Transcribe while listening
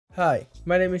Hi,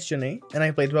 my name is Joni, and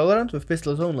I played Valorant with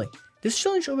pistols only. This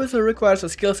challenge obviously requires a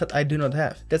skill set I do not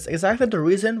have. That's exactly the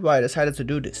reason why I decided to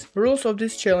do this. The rules of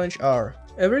this challenge are: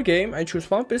 every game I choose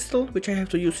one pistol which I have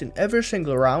to use in every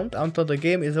single round until the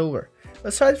game is over.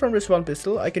 Aside from this one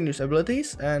pistol, I can use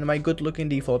abilities and my good looking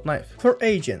default knife. For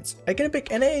agents, I can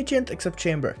pick any agent except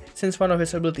Chamber, since one of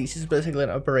his abilities is basically an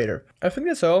operator. I think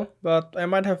that's all, but I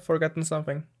might have forgotten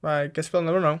something. I guess we'll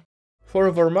never know. For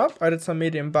a warm-up, I did some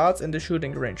medium bots in the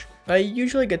shooting range. I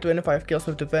usually get 25 kills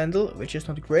with the Vandal, which is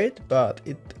not great, but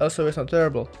it also is not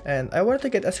terrible. And I wanted to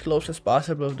get as close as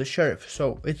possible with the Sheriff,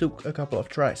 so it took a couple of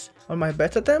tries. On my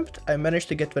best attempt, I managed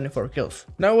to get 24 kills.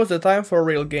 Now was the time for a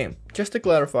real game. Just to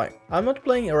clarify, I'm not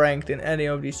playing ranked in any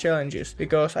of these challenges,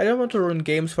 because I don't want to ruin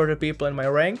games for the people in my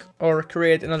rank, or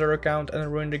create another account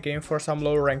and ruin the game for some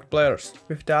lower ranked players.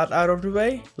 With that out of the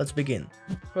way, let's begin.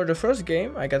 For the first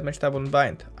game, I got matched up on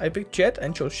Bind. I picked Jet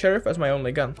and chose Sheriff as my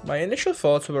only gun. My initial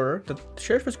thoughts were that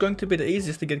Sheriff is going to be the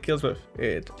easiest to get kills with.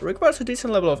 It requires a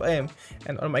decent level of aim,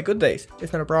 and on my good days,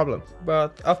 it's not a problem.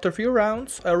 But after a few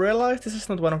rounds, I realized this is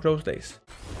not one of those days.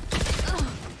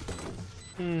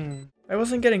 I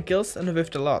wasn't getting kills and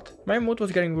whiffed a lot. My mood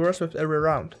was getting worse with every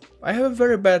round. I have a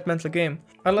very bad mental game.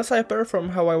 Unless I perform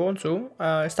how I want to,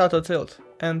 I start to tilt.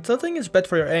 And tilting is bad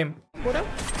for your aim. What up?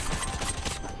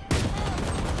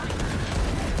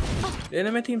 The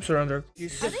enemy team surrendered.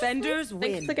 Defenders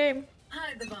win. Thanks the game.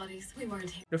 Hide the bodies, we weren't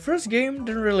here. The first game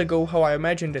didn't really go how I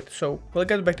imagined it, so we'll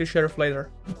get back to Sheriff later.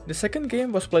 The second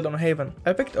game was played on Haven.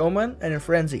 I picked Omen and a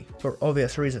Frenzy, for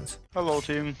obvious reasons. Hello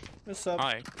team. What's up?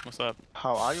 Hi, what's up?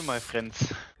 How are you, my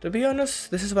friends? To be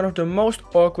honest, this is one of the most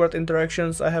awkward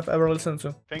interactions I have ever listened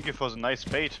to. Thank you for the nice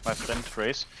bait, my friend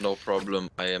Grace. No problem,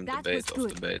 I am the That bait was of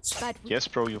good. the baits. But Yes,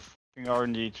 bro, you fucking are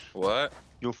indeed. What?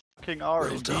 You fucking are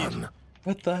indeed.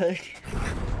 What the heck?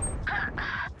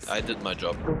 I did my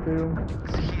job.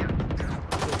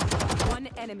 one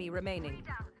enemy remaining.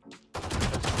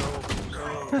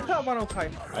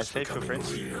 105. I saved your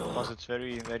friends because it's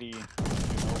very, very Can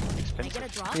I expensive. get a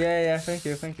drop? Yeah, thank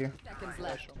you. Seconds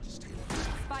left.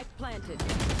 Spike planted.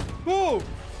 Whoa!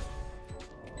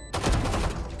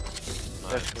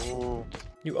 Oh,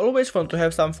 You always want to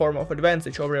have some form of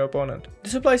advantage over your opponent.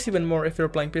 This applies even more if you're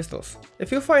playing pistols.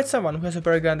 If you fight someone who has a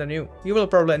better gun than you will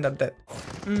probably end up dead.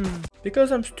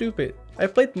 Because I'm stupid. I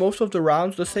played most of the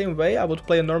rounds the same way I would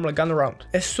play a normal gun round.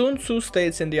 As Sun Tzu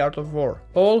states in The Art of War,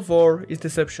 all war is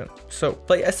deception. So,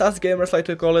 play as us gamers like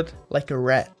to call it, like a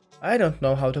rat. I don't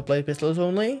know how to play pistols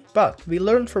only, but we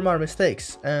learn from our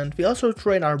mistakes, and we also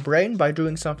train our brain by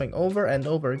doing something over and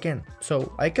over again.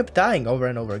 So, I kept dying over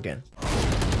and over again.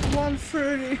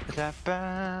 130.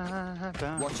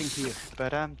 watching here.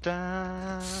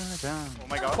 Oh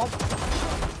my god.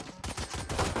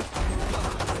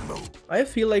 I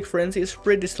feel like Frenzy is a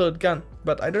pretty solid gun,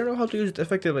 but I don't know how to use it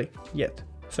effectively yet.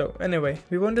 So anyway,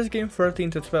 we won this game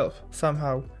 13 to 12,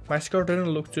 somehow. My score didn't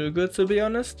look too good, to be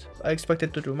honest. I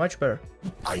expected to do much better.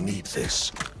 I need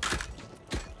this.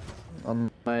 On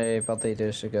my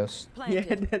validators, I guess. Yeah,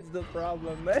 Planted. that's the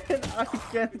problem, man. I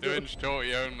can't do Doing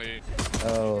Shorty only.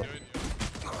 Oh.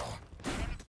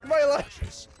 my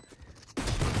life.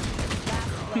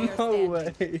 Player No standing.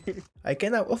 way. I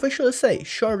can now officially say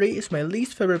Shorty is my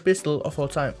least favorite pistol of all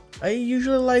time. I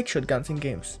usually like shotguns in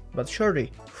games, but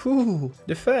Shorty, whew,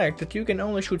 the fact that you can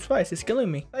only shoot twice is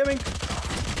killing me. I mean,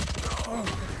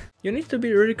 you need to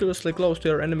be ridiculously close to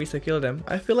your enemies to kill them.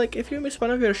 I feel like if you miss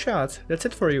one of your shots, that's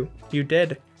it for you. You're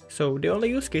dead. So the only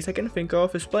use case I can think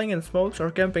of is playing in smokes or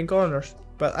camping corners.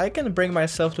 But I can bring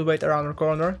myself to wait around a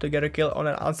corner to get a kill on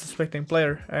an unsuspecting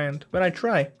player, and when I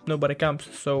try, nobody comes,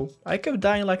 so I kept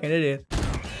dying like an idiot.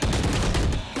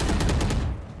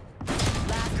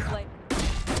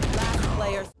 Last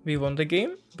player. We won the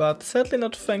game, but sadly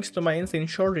not thanks to my insane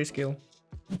Shorty skill.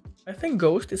 I think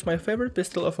Ghost is my favorite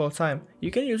pistol of all time.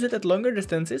 You can use it at longer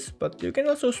distances, but you can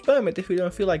also spam it if you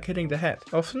don't feel like hitting the head.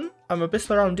 Often, I'm a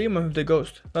pistol round demon with the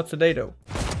Ghost, not today though.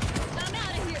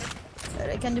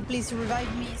 Can you please revive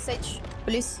me, Sage?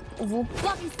 Please, vous.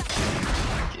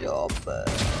 Job.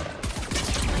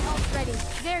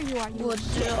 There you are, you. Good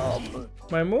job.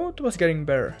 My mood was getting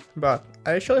better, but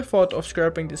I actually thought of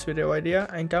scrapping this video idea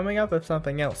and coming up with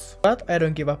something else. But I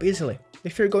don't give up easily.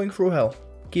 If you're going through hell,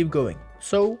 keep going.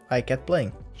 So I kept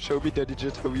playing. Show me Daddy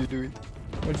Jet how you do it.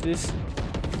 What's this?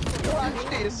 Watch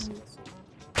this.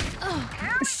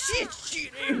 Shit,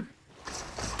 cheating!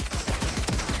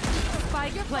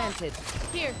 Spike planted.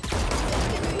 Here.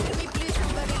 Can we please from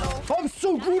very low? I'm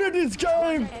so good at this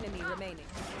game! Enemy remaining.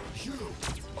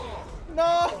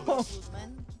 No!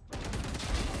 Man.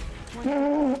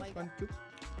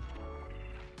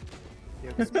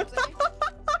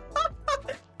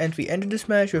 And we ended this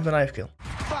match with a knife kill.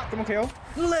 Come on, KO.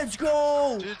 Let's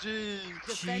go! GG.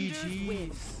 Defenders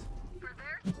win.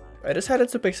 I decided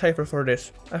to pick Cypher for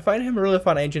this. I find him a really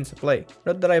fun agent to play.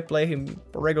 Not that I play him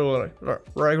regularly.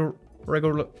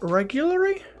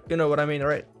 Regularly? You know what I mean,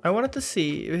 right? I wanted to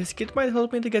see if his kit might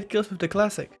help me to get kills with the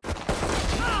classic.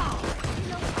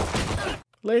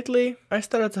 Lately, I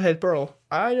started to hate Pearl.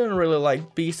 I don't really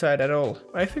like B-side at all.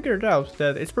 I figured out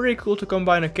that it's pretty cool to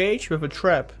combine a cage with a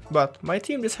trap, but my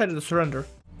team decided to surrender.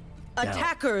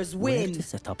 Attackers win.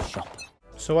 Set up shop.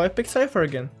 So I picked Cypher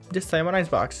again, this time on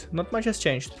Icebox. Not much has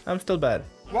changed, I'm still bad.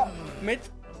 What? Mid?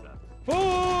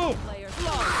 Oh! Player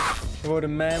What a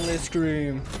manly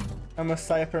scream. I'm a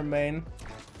Cypher main.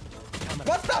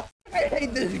 What the f? I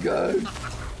hate this guy!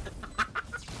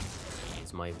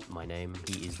 It's my name.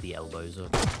 He is the Elbozer.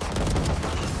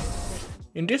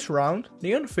 In this round,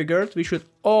 Neon figured we should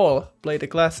all play the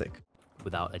classic.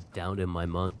 Without a doubt in my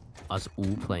mind, us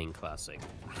all playing classic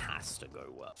has to go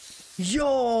well.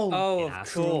 Yo! Oh, It of has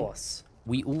to. course.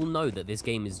 We all know that this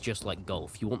game is just like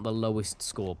golf. You want the lowest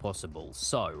score possible.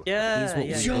 So, Yeah, here's what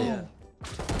we yeah, do. yeah.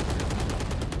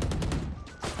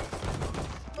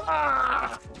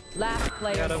 last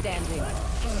player standing.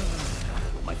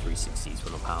 My 360s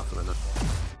were not powerful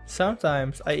enough.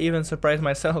 Sometimes I even surprise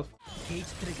myself. I'm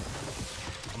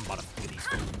about to figure these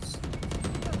fools.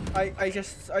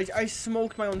 I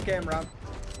smoked my own camera.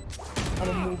 I'm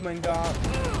a movement god.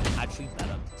 Actually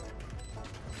better.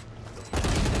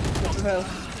 Well,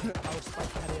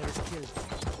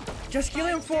 just kill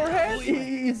him forehead.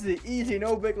 Easy, easy.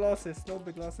 No big losses. No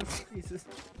big losses. Easy.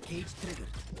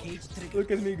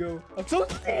 Look at me go. I'm so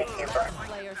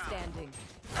Player standing.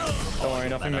 Don't worry,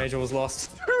 nothing major was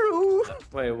lost. true.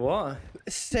 Wait, what?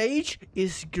 Sage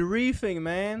is griefing,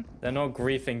 man. They're not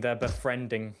griefing, they're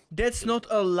befriending. That's not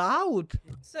allowed.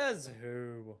 Says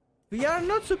who? We are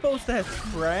not supposed to have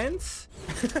friends.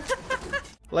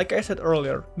 Like I said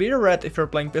earlier, be a rat if you're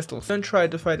playing pistols. Don't try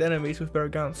to fight enemies with bare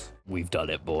guns. We've done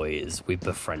it, boys. We've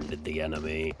befriended the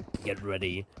enemy. Get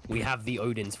ready. We have the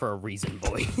Odins for a reason,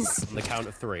 boys. On the count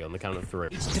of three. On the count of three.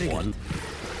 1,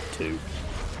 2,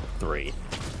 3.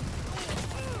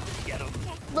 Get him.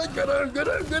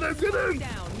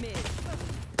 Down mid.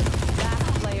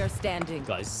 Last player standing.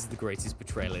 Guys, this is the greatest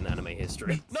betrayal in anime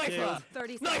history.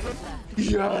 30 seconds left.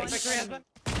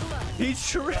 He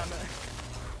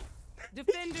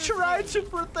Defenders tried to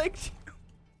protect you.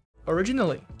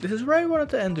 Originally, this is where I wanted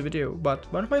to end the video, but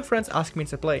one of my friends asked me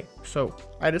to play, so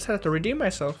I decided to redeem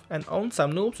myself and own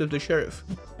some noobs with the sheriff.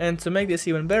 And to make this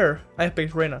even better, I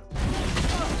picked Reyna.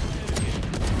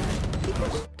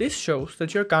 This shows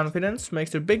that your confidence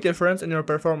makes a big difference in your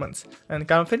performance, and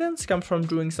confidence comes from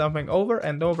doing something over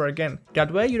and over again.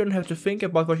 That way you don't have to think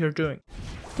about what you're doing.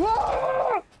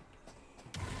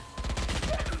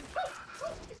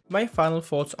 My final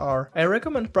thoughts are, I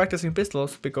recommend practicing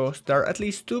pistols because there are at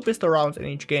least 2 pistol rounds in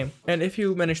each game, and if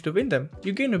you manage to win them,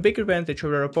 you gain a big advantage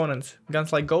over your opponents.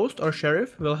 Guns like Ghost or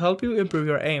Sheriff will help you improve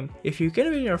your aim. If you can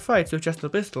win your fights with just a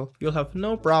pistol, you'll have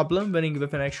no problem winning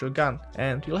with an actual gun,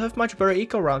 and you'll have much better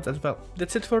eco rounds as well.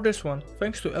 That's it for this one.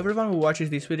 Thanks to everyone who watches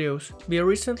these videos. We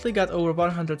recently got over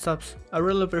 100 subs. I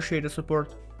really appreciate the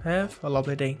support. Have a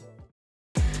lovely day.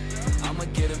 I'ma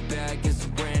get it back, it's a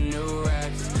brand new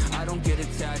racks. I don't get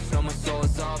attached, no, my soul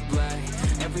is all black.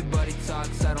 Everybody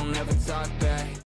talks, I don't ever talk back.